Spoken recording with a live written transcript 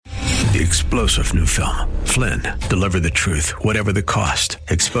The explosive new film, Flynn, deliver the truth, whatever the cost,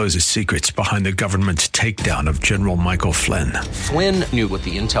 exposes secrets behind the government's takedown of General Michael Flynn. Flynn knew what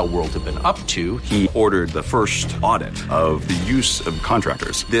the intel world had been up to. He ordered the first audit of the use of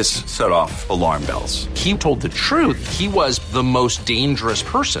contractors. This set off alarm bells. He told the truth. He was the most dangerous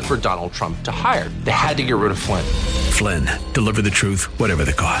person for Donald Trump to hire. They had to get rid of Flynn. Flynn, deliver the truth, whatever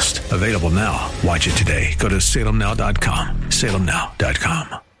the cost. Available now. Watch it today. Go to salemnow.com.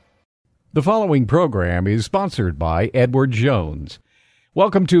 salemnow.com. The following program is sponsored by Edward Jones.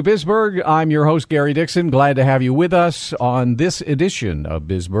 Welcome to Bisburg. I'm your host, Gary Dixon. Glad to have you with us on this edition of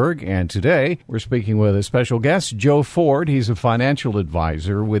Bisburg. And today, we're speaking with a special guest, Joe Ford. He's a financial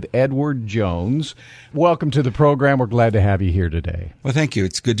advisor with Edward Jones. Welcome to the program. We're glad to have you here today. Well, thank you.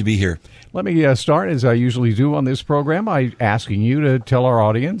 It's good to be here. Let me start, as I usually do on this program, by asking you to tell our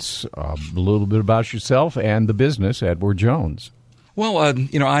audience a little bit about yourself and the business, Edward Jones. Well,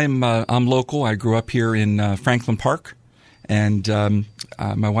 I'm local. I grew up here in Franklin Park, and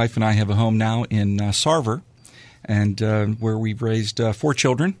my wife and I have a home now in Sarver, and where we've raised 4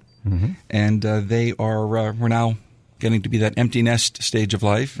 children, and they are we're now getting to be that empty nest stage of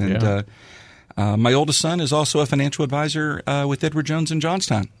life. And my oldest son is also a financial advisor with Edward Jones in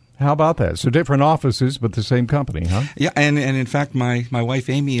Johnstown. How about that? So different offices, but the same company, huh? Yeah, and in fact, my wife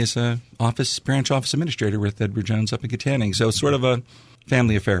Amy is a branch office administrator with Edward Jones up in Katanning. So it's sort of a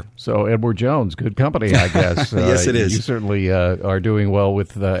family affair. So Edward Jones, good company, I guess. Yes, it is. You certainly are doing well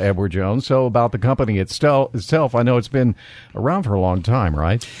with Edward Jones. So about the company itself, I know it's been around for a long time,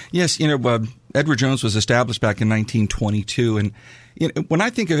 right? Yes, Edward Jones was established back in 1922, and when I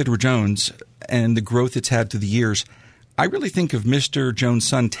think of Edward Jones and the growth it's had through the years, I really think of Mr. Jones'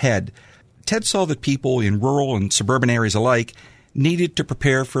 son, Ted. Ted saw that people in rural and suburban areas alike needed to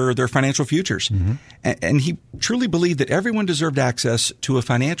prepare for their financial futures. And he truly believed that everyone deserved access to a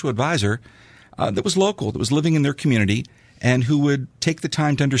financial advisor that was local, that was living in their community, and who would take the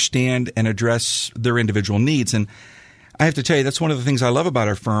time to understand and address their individual needs. And I have to tell you, that's one of the things I love about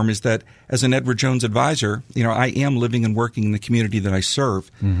our firm is that as an Edward Jones advisor, I am living and working in the community that I serve.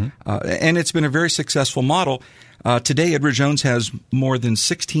 And it's been a very successful model. Today, Edward Jones has more than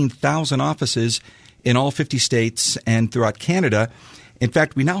 16,000 offices in all 50 states and throughout Canada. In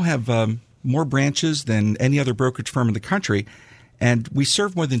fact, we now have more branches than any other brokerage firm in the country, and we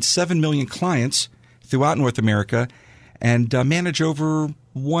serve more than 7 million clients throughout North America and manage over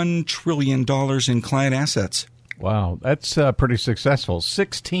 $1 trillion in client assets. Wow, that's pretty successful.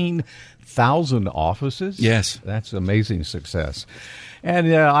 16,000 offices? Yes. That's amazing success.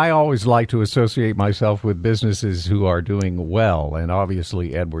 And I always like to associate myself with businesses who are doing well, and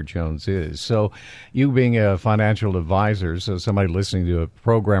obviously Edward Jones is. So you being a financial advisor, so somebody listening to a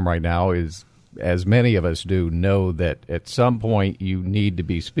program right now is, as many of us do, know that at some point you need to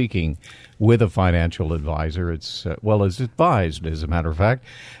be speaking with a financial advisor. It's well as advised, as a matter of fact.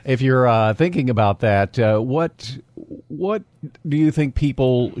 If you're thinking about that, what do you think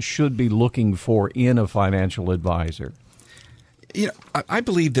people should be looking for in a financial advisor? I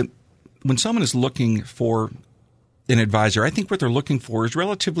believe that when someone is looking for an advisor, I think what they're looking for is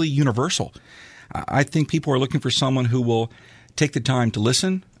relatively universal. I think people are looking for someone who will take the time to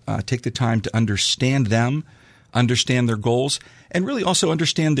listen, take the time to understand them, understand their goals, and really also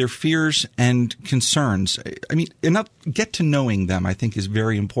understand their fears and concerns. And get to knowing them, I think, is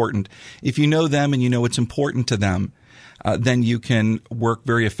very important. If you know them and you know what's important to them, then you can work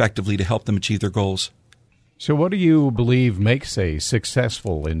very effectively to help them achieve their goals. So what do you believe makes a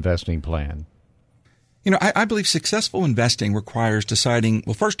successful investing plan? I believe successful investing requires deciding,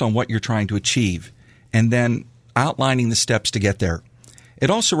 well, first on what you're trying to achieve, and then outlining the steps to get there. It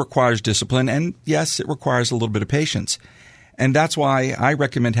also requires discipline, and yes, it requires a little bit of patience. And that's why I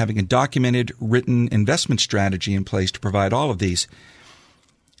recommend having a documented, written investment strategy in place to provide all of these.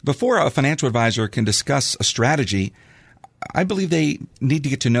 Before a financial advisor can discuss a strategy, I believe they need to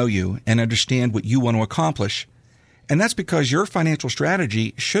get to know you and understand what you want to accomplish. And that's because your financial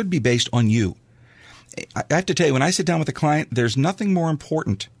strategy should be based on you. I have to tell you, when I sit down with a client, there's nothing more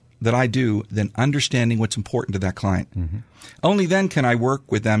important that I do than understanding what's important to that client. Only then can I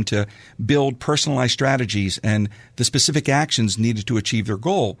work with them to build personalized strategies and the specific actions needed to achieve their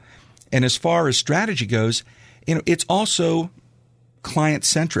goal. And as far as strategy goes, it's also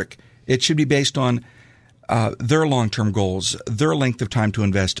client-centric. It should be based on their long-term goals, their length of time to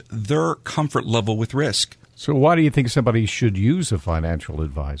invest, their comfort level with risk. So why do you think somebody should use a financial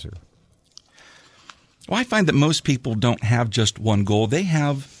advisor? Well, I find that most people don't have just one goal. They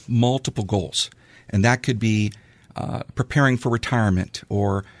have multiple goals. And that could be preparing for retirement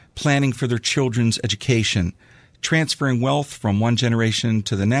or planning for their children's education, transferring wealth from one generation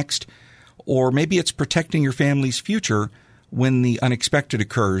to the next, or maybe it's protecting your family's future when the unexpected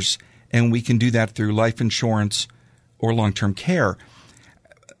occurs, and we can do that through life insurance or long-term care.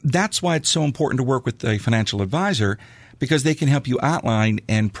 That's why it's so important to work with a financial advisor, because they can help you outline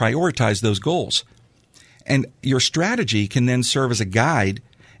and prioritize those goals. And your strategy can then serve as a guide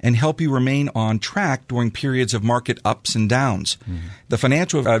and help you remain on track during periods of market ups and downs. Mm-hmm. The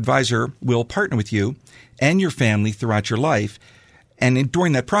financial advisor will partner with you and your family throughout your life. And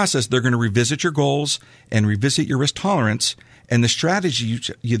during that process, they're going to revisit your goals and revisit your risk tolerance and the strategy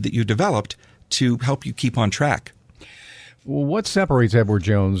that you developed to help you keep on track. Well, what separates Edward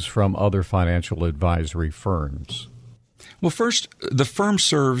Jones from other financial advisory firms? Well, first, the firm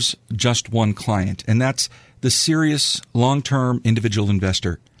serves just one client, and that's the serious, long-term individual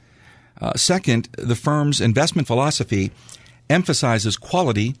investor. Second, the firm's investment philosophy emphasizes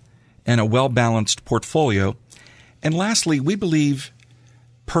quality and a well-balanced portfolio. And lastly, we believe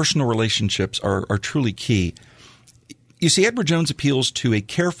personal relationships are truly key. You see, Edward Jones appeals to a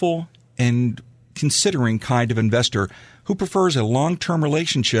careful and considering kind of investor who prefers a long-term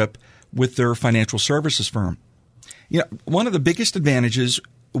relationship with their financial services firm. You know, one of the biggest advantages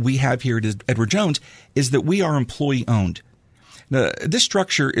we have here at Edward Jones is that we are employee-owned. Now, this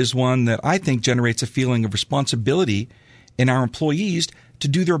structure is one that I think generates a feeling of responsibility in our employees to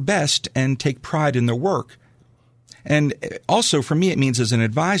do their best and take pride in their work. And also, for me, it means as an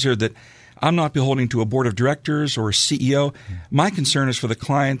advisor that I'm not beholden to a board of directors or a CEO. My concern is for the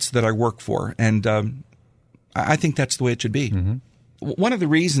clients that I work for, and I think that's the way it should be. Mm-hmm. One of the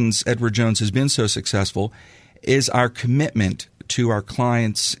reasons Edward Jones has been so successful is our commitment to our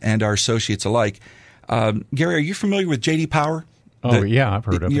clients and our associates alike. Gary, are you familiar with J.D. Power? Yeah, I've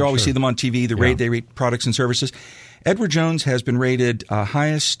heard of them. You always see them on TV, they rate products and services. Edward Jones has been rated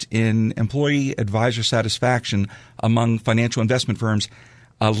highest in employee advisor satisfaction among financial investment firms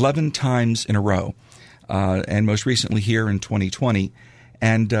 11 times in a row, and most recently here in 2020.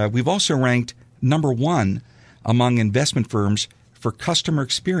 And we've also ranked number one among investment firms for customer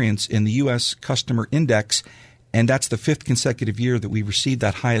experience in the U.S. Customer Index, and that's the fifth consecutive year that we've received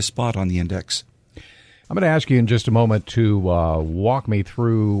that highest spot on the index. I'm going to ask you in just a moment to walk me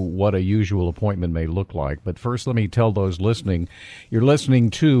through what a usual appointment may look like. But first, let me tell those listening, you're listening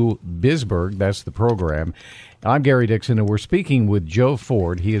to Bisberg, that's the program. I'm Gary Dixon, and we're speaking with Joe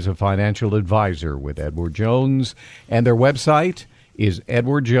Ford. He is a financial advisor with Edward Jones, and their website is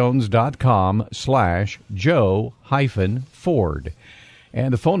edwardjones.com/Joe-Ford.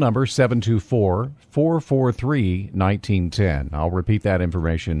 And the phone number, 724-443-1910. I'll repeat that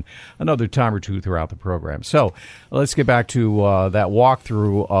information another time or two throughout the program. So let's get back to that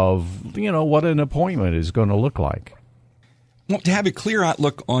walkthrough of, what an appointment is going to look like. Well, to have a clear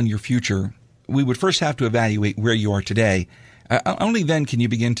outlook on your future, we would first have to evaluate where you are today. Only then can you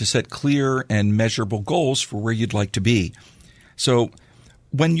begin to set clear and measurable goals for where you'd like to be. So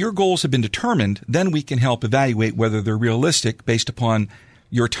when your goals have been determined, then we can help evaluate whether they're realistic based upon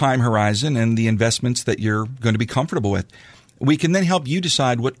your time horizon and the investments that you're going to be comfortable with. We can then help you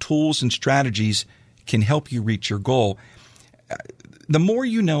decide what tools and strategies can help you reach your goal. The more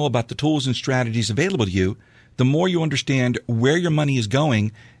you know about the tools and strategies available to you, the more you understand where your money is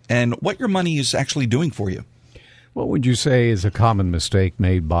going and what your money is actually doing for you. What would you say is a common mistake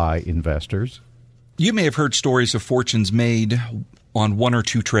made by investors? You may have heard stories of fortunes made on one or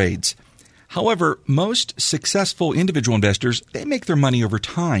two trades. However, most successful individual investors, they make their money over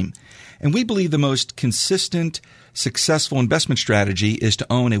time. And we believe the most consistent, successful investment strategy is to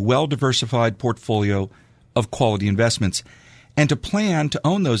own a well-diversified portfolio of quality investments and to plan to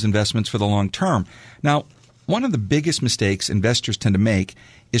own those investments for the long term. Now, one of the biggest mistakes investors tend to make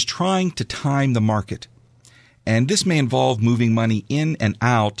is trying to time the market. And this may involve moving money in and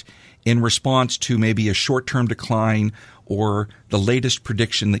out in response to maybe a short-term decline or the latest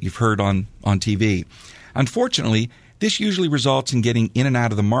prediction that you've heard on TV. Unfortunately, this usually results in getting in and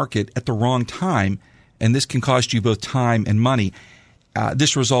out of the market at the wrong time, and this can cost you both time and money.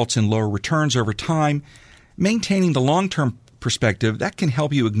 This results in lower returns over time. Maintaining the long-term perspective, that can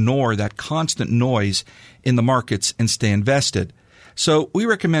help you ignore that constant noise in the markets and stay invested. So we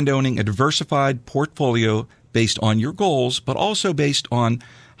recommend owning a diversified portfolio based on your goals, but also based on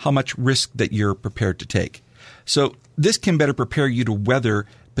how much risk that you're prepared to take. So this can better prepare you to weather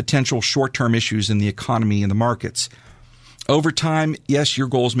potential short-term issues in the economy and the markets. Over time, yes, your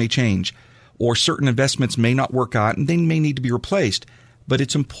goals may change, or certain investments may not work out and they may need to be replaced. But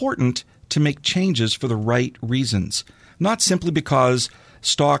it's important to make changes for the right reasons, not simply because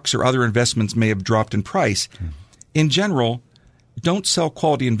stocks or other investments may have dropped in price. In general, don't sell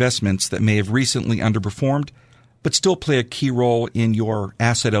quality investments that may have recently underperformed, but still play a key role in your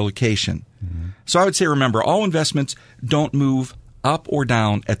asset allocation. So I would say, remember, all investments don't move up or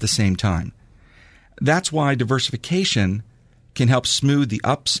down at the same time. That's why diversification can help smooth the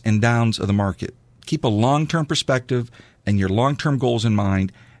ups and downs of the market. Keep a long-term perspective and your long-term goals in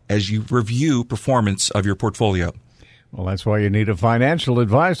mind as you review performance of your portfolio. Well, that's why you need a financial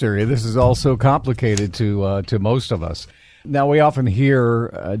advisor. This is all so complicated to most of us. Now, we often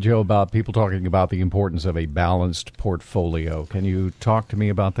hear, Joe, about people talking about the importance of a balanced portfolio. Can you talk to me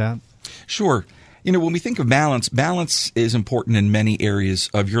about that? Sure. When we think of balance is important in many areas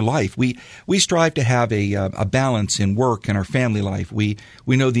of your life. We strive to have a balance in work and our family life. We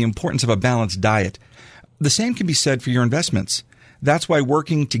know the importance of a balanced diet. The same can be said for your investments. That's why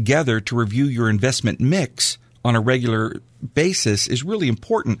working together to review your investment mix on a regular basis is really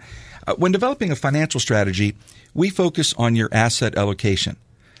important. When developing a financial strategy, we focus on your asset allocation.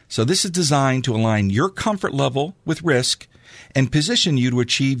 So this is designed to align your comfort level with risk and position you to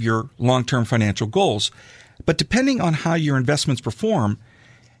achieve your long-term financial goals. But depending on how your investments perform,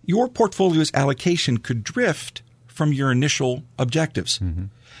 your portfolio's allocation could drift from your initial objectives.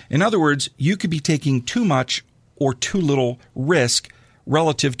 In other words, you could be taking too much or too little risk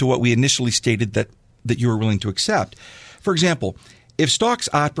relative to what we initially stated that you were willing to accept. For example, if stocks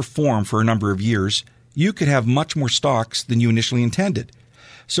outperform for a number of years, you could have much more stocks than you initially intended.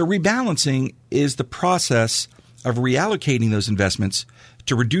 So rebalancing is the process of reallocating those investments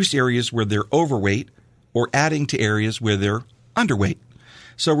to reduce areas where they're overweight or adding to areas where they're underweight.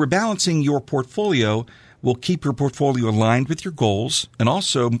 So rebalancing your portfolio will keep your portfolio aligned with your goals and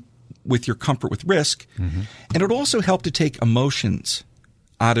also with your comfort with risk. And it'll also help to take emotions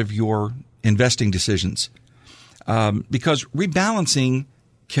out of your investing decisions because rebalancing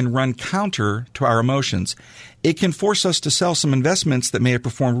can run counter to our emotions. It can force us to sell some investments that may have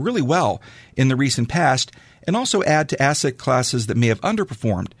performed really well in the recent past and also add to asset classes that may have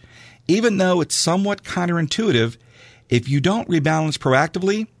underperformed. Even though it's somewhat counterintuitive, if you don't rebalance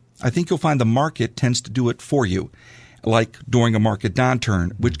proactively, I think you'll find the market tends to do it for you, like during a market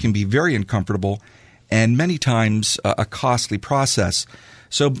downturn, which can be very uncomfortable and many times a costly process.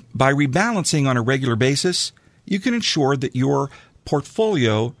 So by rebalancing on a regular basis, you can ensure that your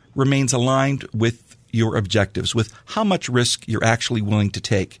portfolio remains aligned with your objectives, with how much risk you're actually willing to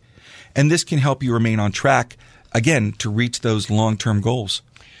take. And this can help you remain on track, again, to reach those long-term goals.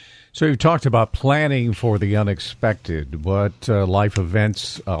 So you've talked about planning for the unexpected. What life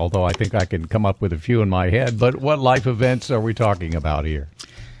events, although I think I can come up with a few in my head, but what life events are we talking about here?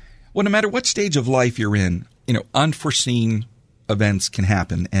 Well, no matter what stage of life you're in, unforeseen events can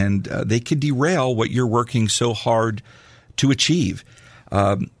happen, and they could derail what you're working so hard to achieve.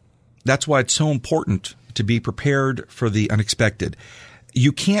 That's why it's so important to be prepared for the unexpected.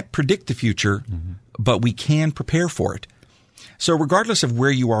 You can't predict the future, but we can prepare for it. So regardless of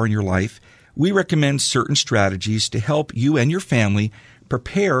where you are in your life, we recommend certain strategies to help you and your family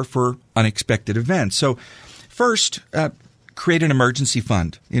prepare for unexpected events. So first, create an emergency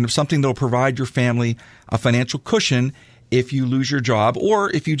fund, something that will provide your family a financial cushion if you lose your job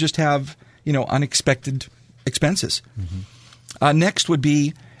or if you just have, unexpected expenses. Next would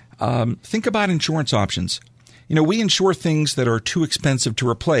be think about insurance options. We insure things that are too expensive to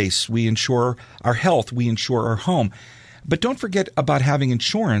replace. We insure our health. We insure our home. But don't forget about having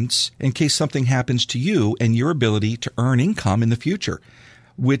insurance in case something happens to you and your ability to earn income in the future,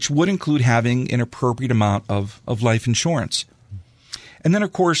 which would include having an appropriate amount of life insurance. And then,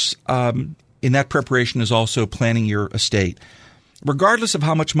 of course, in that preparation is also planning your estate. Regardless of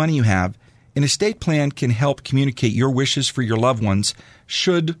how much money you have, an estate plan can help communicate your wishes for your loved ones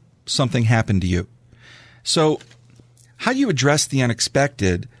should something happen to you. So how you address the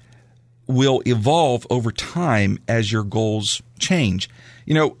unexpected will evolve over time as your goals change.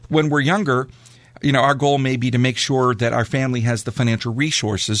 When we're younger, our goal may be to make sure that our family has the financial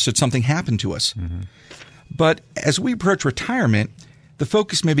resources should something happen to us. But as we approach retirement, the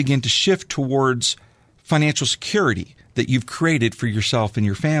focus may begin to shift towards financial security that you've created for yourself and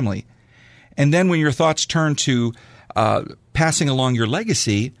your family. And then when your thoughts turn to passing along your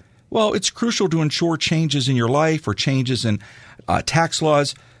legacy, well, it's crucial to ensure changes in your life or changes in tax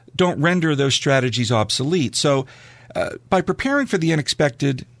laws don't render those strategies obsolete. So by preparing for the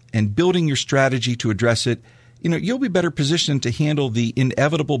unexpected and building your strategy to address it, you'll be better positioned to handle the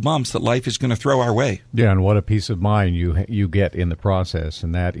inevitable bumps that life is going to throw our way. Yeah, and what a peace of mind you get in the process,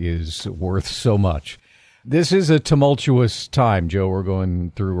 and that is worth so much. This is a tumultuous time, Joe, we're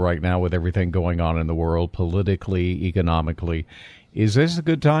going through right now with everything going on in the world, politically, economically. Is this a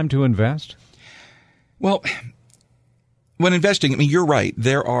good time to invest? Well, When investing, I mean, you're right.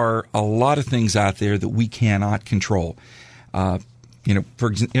 There are a lot of things out there that we cannot control.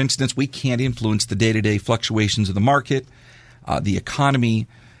 For instance, we can't influence the day-to-day fluctuations of the market, the economy,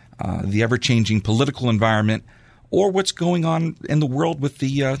 the ever-changing political environment, or what's going on in the world with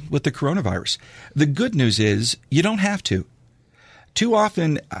the coronavirus. The good news is you don't have to. Too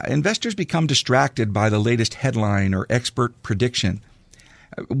often, investors become distracted by the latest headline or expert prediction.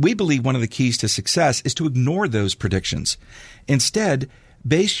 We believe one of the keys to success is to ignore those predictions. Instead,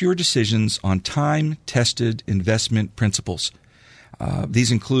 base your decisions on time-tested investment principles.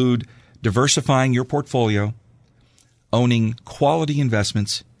 These include diversifying your portfolio, owning quality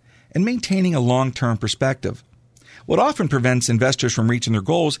investments, and maintaining a long-term perspective. What often prevents investors from reaching their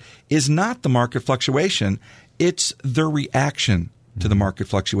goals is not the market fluctuation, it's their reaction to the market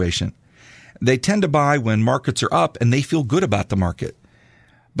fluctuation. They tend to buy when markets are up and they feel good about the market.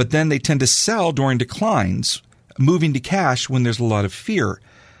 But then they tend to sell during declines, moving to cash when there's a lot of fear.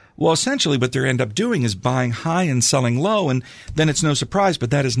 Well, essentially what they end up doing is buying high and selling low, and then it's no surprise, but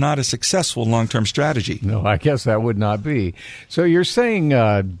that is not a successful long-term strategy. No, I guess that would not be. So you're saying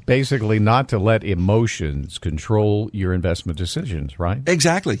basically not to let emotions control your investment decisions, right?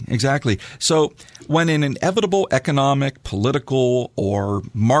 Exactly. So when an inevitable economic, political, or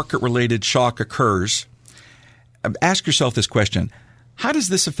market-related shock occurs, ask yourself this question: how does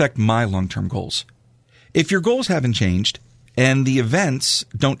this affect my long-term goals? If your goals haven't changed, and the events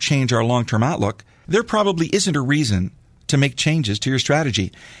don't change our long-term outlook, there probably isn't a reason to make changes to your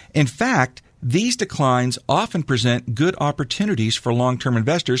strategy. In fact, these declines often present good opportunities for long-term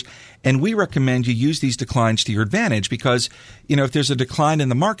investors, and we recommend you use these declines to your advantage because, if there's a decline in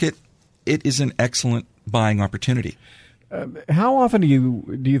the market, it is an excellent buying opportunity. How often do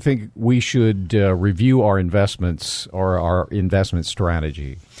you think we should review our investments or our investment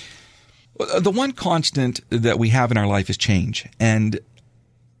strategy? The one constant that we have in our life is change, and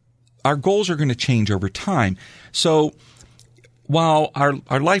our goals are going to change over time. So while our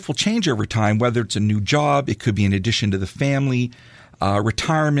life will change over time, whether it's a new job, it could be an addition to the family,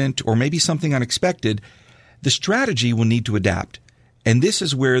 retirement, or maybe something unexpected, the strategy will need to adapt. And this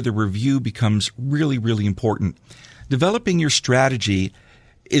is where the review becomes really, really important. Developing your strategy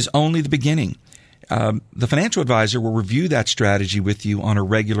is only the beginning. The financial advisor will review that strategy with you on a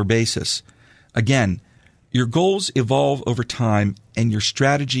regular basis. Again, your goals evolve over time and your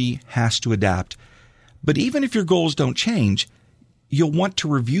strategy has to adapt. But even if your goals don't change, you'll want to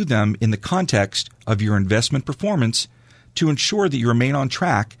review them in the context of your investment performance to ensure that you remain on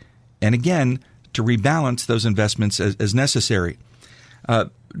track and, again, to rebalance those investments as necessary.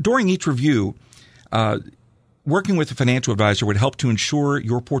 During each review, working with a financial advisor would help to ensure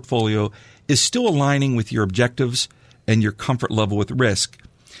your portfolio is still aligning with your objectives and your comfort level with risk.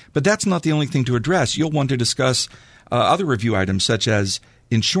 But that's not the only thing to address. You'll want to discuss other review items such as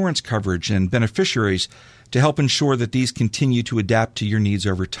insurance coverage and beneficiaries to help ensure that these continue to adapt to your needs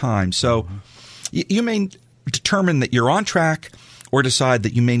over time. So you may determine that you're on track or decide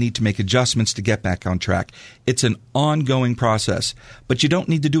that you may need to make adjustments to get back on track. It's an ongoing process, but you don't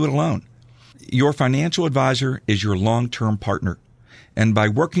need to do it alone. Your financial advisor is your long-term partner. And by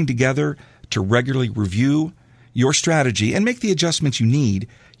working together to regularly review your strategy and make the adjustments you need,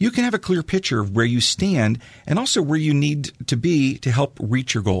 you can have a clear picture of where you stand and also where you need to be to help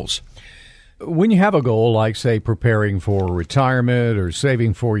reach your goals. When you have a goal, like, say, preparing for retirement or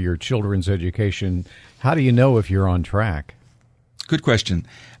saving for your children's education, how do you know if you're on track? Good question.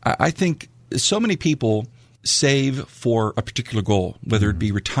 I think so many people save for a particular goal, whether it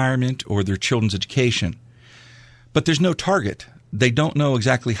be retirement or their children's education, but there's no target. They don't know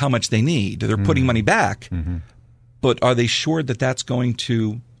exactly how much they need. They're putting money back, but are they sure that that's going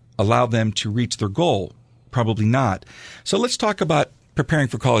to allow them to reach their goal? Probably not. So let's talk about preparing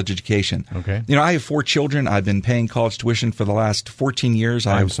for college education. Okay. I have 4 children. I've been paying college tuition for the last 14 years.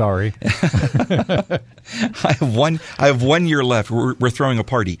 I'm sorry. I have 1 year left. We're throwing a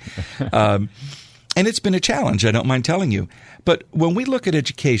party. And it's been a challenge, I don't mind telling you. But when we look at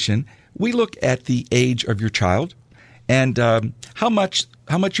education, we look at the age of your child and how much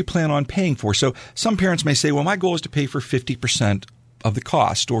you plan on paying for. So some parents may say, well, my goal is to pay for 50% of the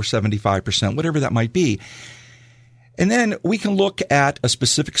cost or 75%, whatever that might be. And then we can look at a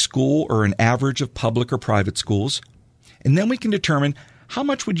specific school or an average of public or private schools. And then we can determine how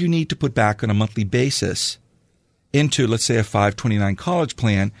much would you need to put back on a monthly basis into, let's say, a 529 college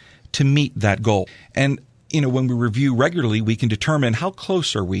plan to meet that goal. And, when we review regularly, we can determine how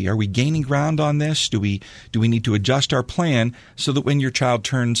close are we? Are we gaining ground on this? Do we need to adjust our plan so that when your child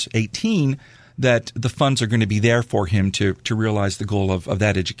turns 18, that the funds are going to be there for him to realize the goal of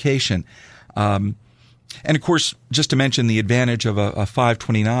that education? And of course, just to mention the advantage of a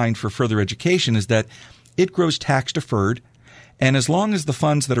 529 for further education is that it grows tax deferred. And as long as the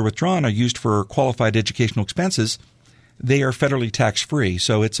funds that are withdrawn are used for qualified educational expenses, they are federally tax-free.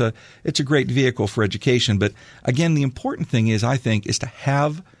 So it's a great vehicle for education. But again, the important thing is, I think, is to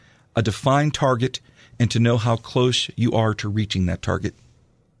have a defined target and to know how close you are to reaching that target.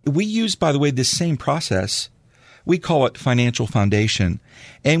 We use, by the way, this same process. We call it financial foundation.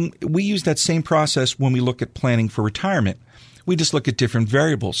 And we use that same process when we look at planning for retirement. We just look at different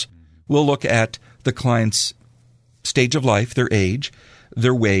variables. We'll look at the client's stage of life, their age,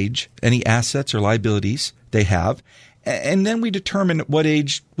 their wage, any assets or liabilities they have. And then we determine at what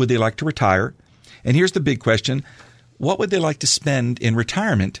age would they like to retire. And here's the big question. What would they like to spend in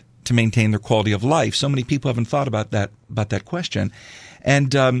retirement to maintain their quality of life? So many people haven't thought about that question.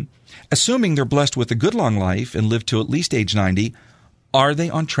 And assuming they're blessed with a good long life and live to at least age 90, are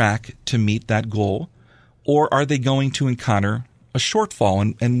they on track to meet that goal? Or are they going to encounter a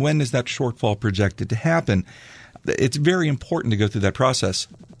shortfall? And when is that shortfall projected to happen? It's very important to go through that process.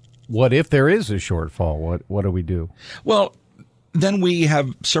 What if there is a shortfall? What do we do? Well, then we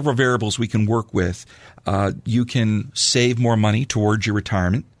have several variables we can work with. You can save more money towards your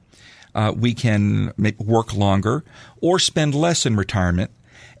retirement. We can work longer or spend less in retirement.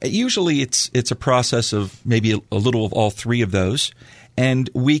 Usually it's a process of maybe a little of all three of those. And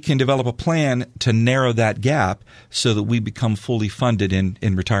we can develop a plan to narrow that gap so that we become fully funded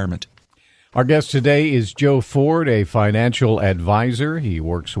in retirement. Our guest today is Joe Ford, a financial advisor. He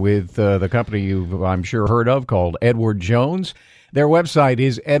works with the company you've, I'm sure, heard of called Edward Jones. Their website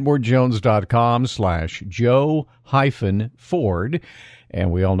is edwardjones.com/Joe-Ford.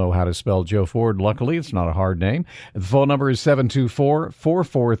 And we all know how to spell Joe Ford. Luckily, it's not a hard name. The phone number is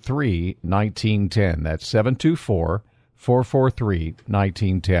 724-443-1910. That's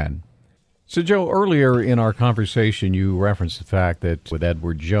 724-443-1910. So, Joe, earlier in our conversation, you referenced the fact that with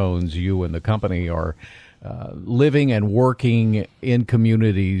Edward Jones, you and the company are living and working in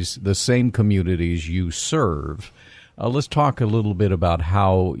communities, the same communities you serve. Let's talk a little bit about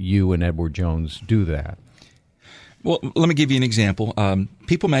how you and Edward Jones do that. Well, let me give you an example.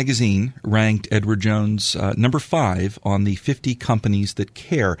 People magazine ranked Edward Jones number 5 on the 50 companies that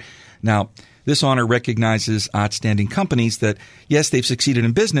care. Now, this honor recognizes outstanding companies that, yes, they've succeeded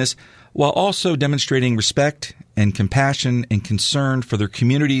in business, while also demonstrating respect and compassion and concern for their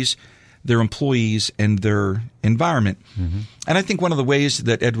communities, their employees, and their environment. Mm-hmm. And I think one of the ways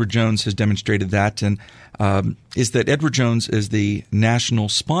that Edward Jones has demonstrated that is that Edward Jones is the national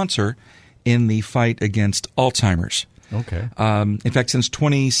sponsor in the fight against Alzheimer's. Okay. In fact, since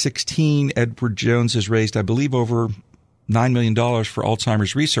 2016, Edward Jones has raised, I believe, over $9 million for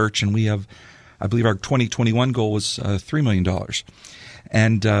Alzheimer's research, and we have, I believe, our 2021 goal was $3 million.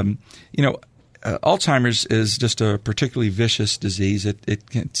 And, Alzheimer's is just a particularly vicious disease.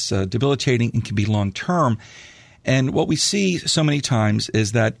 It's debilitating and can be long-term. And what we see so many times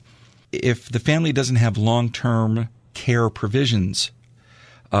is that if the family doesn't have long-term care provisions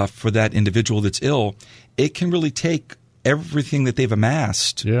for that individual that's ill, it can really take everything that they've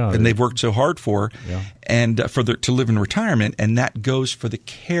amassed and they've worked so hard for and to live in retirement, and that goes for the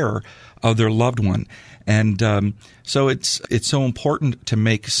care of their loved one. And so it's so important to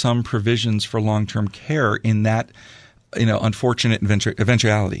make some provisions for long-term care in that unfortunate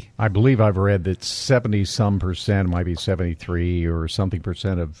eventuality. I believe I've read that 70-some percent, might be 73 or something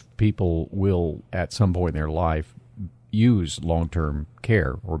percent of people will at some point in their life use long-term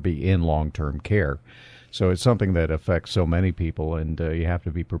care or be in long-term care. So it's something that affects so many people, and you have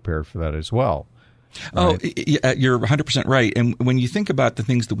to be prepared for that as well. Right? Oh, you're 100% right. And when you think about the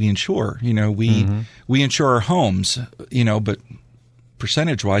things that we insure, we insure our homes, but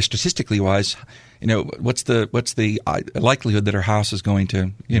percentage-wise, statistically-wise, what's the likelihood that our house is going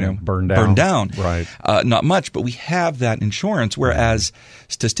to, burn down? Right. Not much, but we have that insurance. Whereas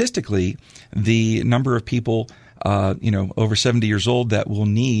statistically, the number of people over 70 years old that will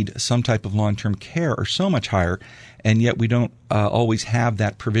need some type of long-term care are so much higher, and yet we don't always have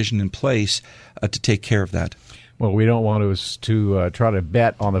that provision in place to take care of that. Well, we don't want to try to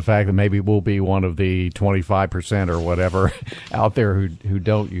bet on the fact that maybe we'll be one of the 25% or whatever out there who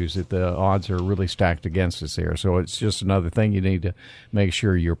don't use it. The odds are really stacked against us here. So it's just another thing you need to make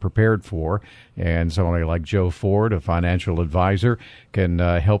sure you're prepared for. And somebody like Joe Ford, a financial advisor, can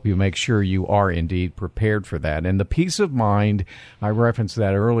help you make sure you are indeed prepared for that. And the peace of mind, I referenced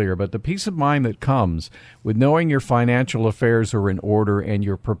that earlier, but the peace of mind that comes with knowing your financial affairs are in order and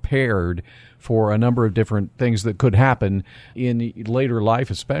you're prepared for a number of different things that could happen in later life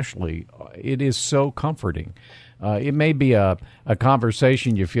especially, it is so comforting. It may be a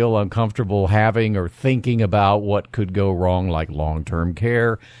conversation you feel uncomfortable having or thinking about what could go wrong, like long-term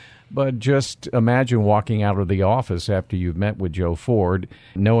care. But just imagine walking out of the office after you've met with Joe Ford,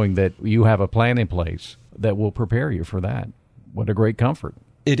 knowing that you have a plan in place that will prepare you for that. What a great comfort.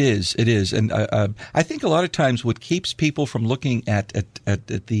 It is. And I think a lot of times what keeps people from looking at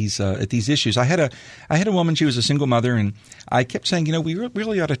these issues, I had a woman, she was a single mother, and I kept saying, we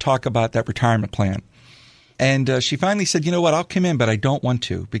really ought to talk about that retirement plan. And she finally said, you know what, I'll come in, but I don't want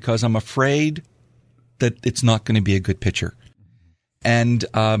to because I'm afraid that it's not going to be a good picture. And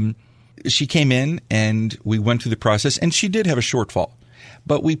she came in and we went through the process, and she did have a shortfall.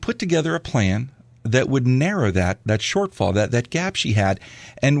 But we put together a plan that would narrow that shortfall, that gap she had.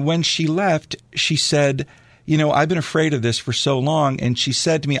 And when she left, she said, I've been afraid of this for so long. And she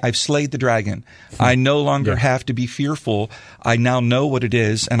said to me, I've slayed the dragon. I no longer have to be fearful. I now know what it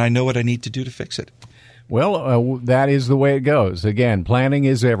is, and I know what I need to do to fix it. Well, that is the way it goes. Again, planning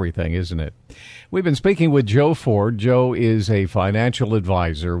is everything, isn't it? We've been speaking with Joe Ford. Joe is a financial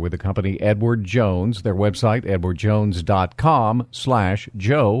advisor with the company Edward Jones. Their website,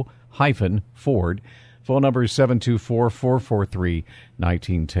 edwardjones.com/Joe-Ford. Phone number is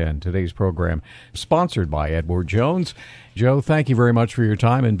 724-443-1910. Today's program sponsored by Edward Jones. Joe, thank you very much for your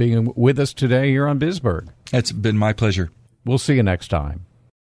time and being with us today here on BizBurg. It's been my pleasure. We'll see you next time.